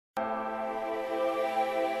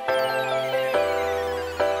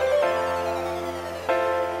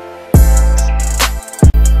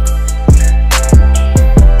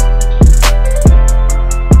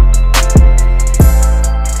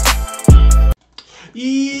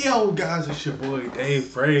Yo, guys, it's your boy Dave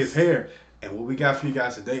Fraze here, and what we got for you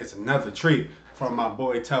guys today is another treat from my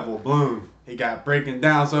boy Tevil Bloom. He got breaking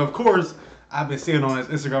down, so of course I've been seeing on his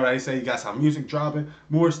Instagram that he said he got some music dropping,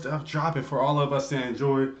 more stuff dropping for all of us to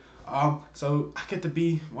enjoy. So I get to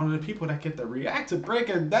be one of the people that get to react to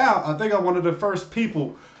breaking down. I think I'm one of the first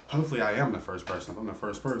people. Hopefully, I am the first person. If I'm the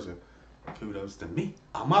first person, kudos to me.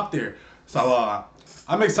 I'm up there. So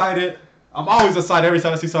I'm excited. I'm always excited every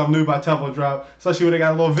time I see something new by Tevil drop, especially when they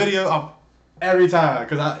got a little video. Every time,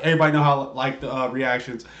 because everybody know how I like the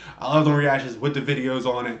reactions. I love the reactions with the videos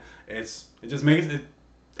on it. It just makes it,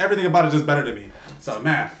 everything about it just better to me. So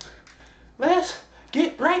man, let's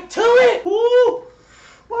get right to it. Woo!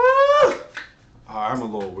 Woo! I'm a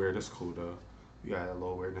little weird. It's cool though. You got a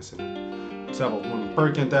little weirdness in it. Tevil, when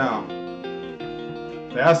breaking down,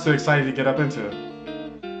 yeah, I'm so excited to get up into it.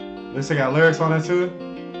 At least they got lyrics on it too.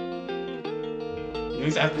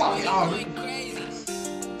 He's at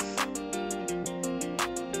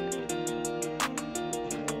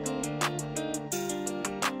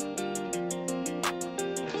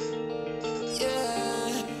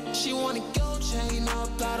She wanna go chain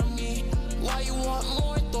up out of me. Why you want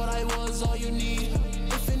more? Thought I was all you need.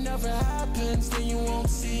 If it never happens, then you won't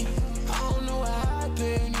see. I don't know what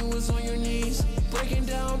happened. You was on your knees, breaking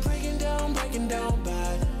down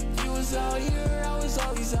bad. You was out here, I was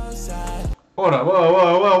always outside. Hold up,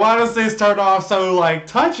 whoa. Why does this turn off so like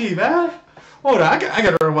touchy, man? Hold on, I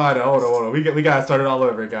gotta rewind it. Hold on. We gotta start it all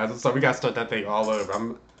over, guys. So we gotta start that thing all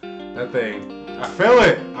over. That thing. I feel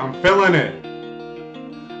it. I'm feeling it.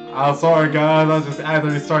 I'm sorry, guys. I just had to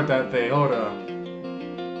restart that thing. Hold up.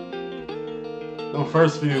 Them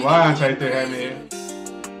first few lines right there had me.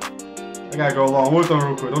 I gotta go along with them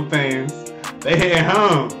real quick. Them things, they hitting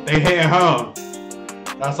home.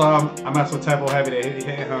 That's why I mess with Tevil heavy. They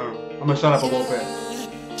hitting home. I'm gonna shut up a little bit.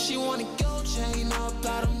 She wanna go chain up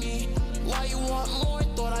out of me. Why you want more?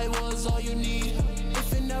 Thought I was all you need.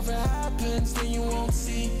 If it never happens, then you won't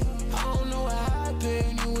see. I don't know what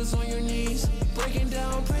happened. You was on your knees, breaking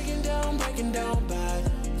down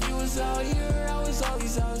bad. You was out here, I was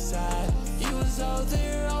always outside. You was out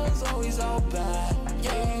there, I was always out bad.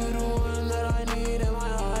 Yeah, you the one that I need in my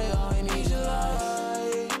life. I need your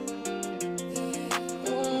life.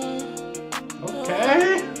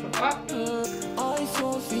 Okay. I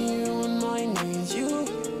fall for you when my needs.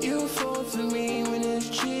 You fall for me when it's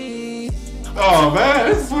cheap. Oh man,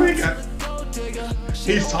 this is what he got.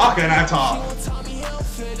 He's talking, I talk.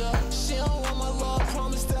 She don't want my love,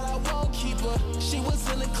 promise that I won't keep her. She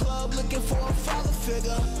was in the club looking for a father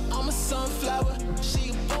figure. I'm a sunflower,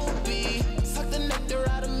 she a bumblebee. Suck the nectar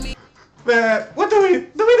out of me. Man, what do we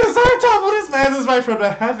deserve Tevil? This man is right from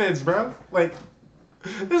the heavens, bro. Like,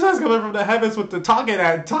 this man's coming from the heavens with the talking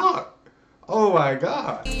that talk. Oh my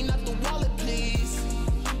god. Not the wallet, please.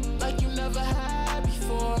 Like you never had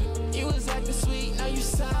before. You was acting sweet, now you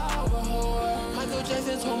sour whore. Michael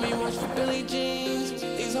Jackson told me watch for Billie Jeans.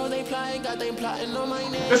 These hoes they plotting, got they plotting on my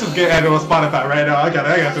name. This is getting added on Spotify right now. I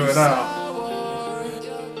gotta do it now.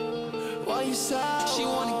 Why you sour? She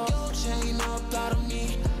wanna go chain up out of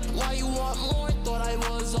me. Why you want more? Thought I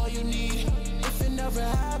was all you need. If it never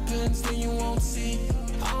happens, then you won't see.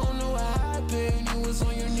 I don't know what happened. You was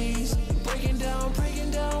on your knees, breaking down.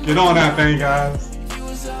 Get on that thing, guys. You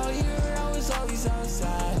was out here, I was always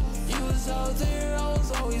outside. You was out there, I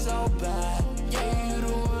was always out bad. Yeah, you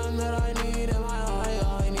the one that I need in my life.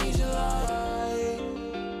 I need your life.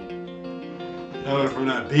 Yo, from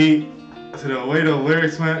that beat to the way the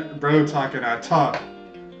lyrics went, bro talking that talk.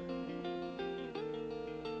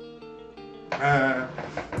 Man,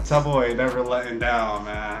 Tevil ain't never letting down,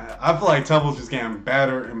 man. I feel like Tevil's just getting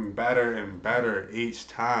better and better each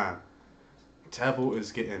time. Tevil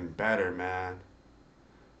is getting better, man.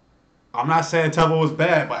 I'm not saying Tevil was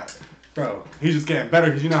bad, but bro, he's just getting better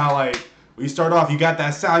because you know how like when you start off, you got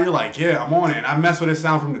that sound, you're like, yeah, I'm on it. I mess with this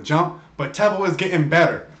sound from the jump, but Tevil is getting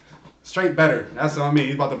better, straight better. That's what I mean.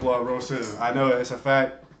 He's about to blow up real soon. I know it's a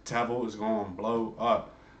fact. Tevil is going to blow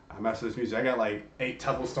up. I mess with this music. I got like 8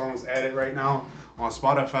 Tevil songs added right now on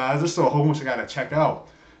Spotify. There's still a whole bunch I gotta check out.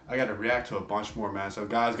 I gotta react to a bunch more, man. So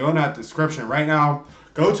guys, go in that description right now.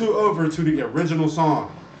 Go over to the original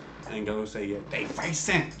song and go say, yeah, Dave Fraze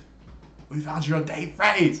sent. We found your Dave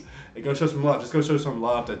Fraze. And go show some love. Just go show some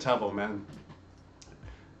love to Tevil, man.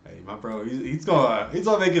 Hey, my bro, he's gonna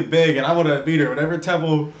make it big, and I wanna beat her. Whenever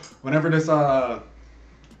this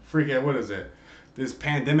freaking what is it? This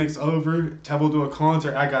pandemic's over, Tevil do a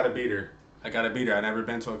concert, I gotta beat her. I never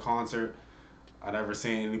been to a concert. I never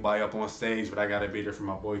seen anybody up on stage, but I gotta beat her for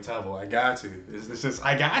my boy Tevil. I got to. It's just,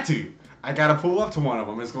 I got to. I gotta pull up to one of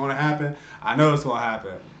them. It's gonna happen. I know it's gonna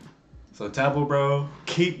happen. So Tevil, bro,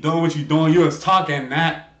 keep doing what you doing. You was talking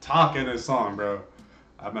this song, bro.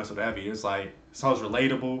 I mess with heavy. It's like it sounds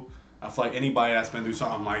relatable. I feel like anybody that's been through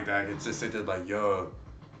something like that can just sit there like, yo,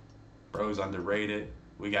 bro's underrated.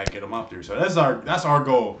 We gotta get him up there. So that's our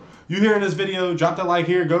goal. You hearing this video? Drop that like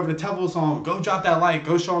here. Go over to Tevil's song. Go drop that like.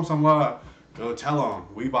 Go show him some love. Go tell him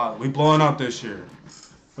we blowing up this year.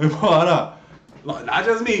 We blowing up. Look, not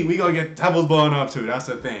just me. We gonna get Tevil's blowing up too. That's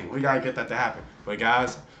the thing. We gotta get that to happen. But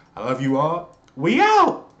guys, I love you all. We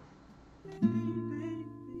out.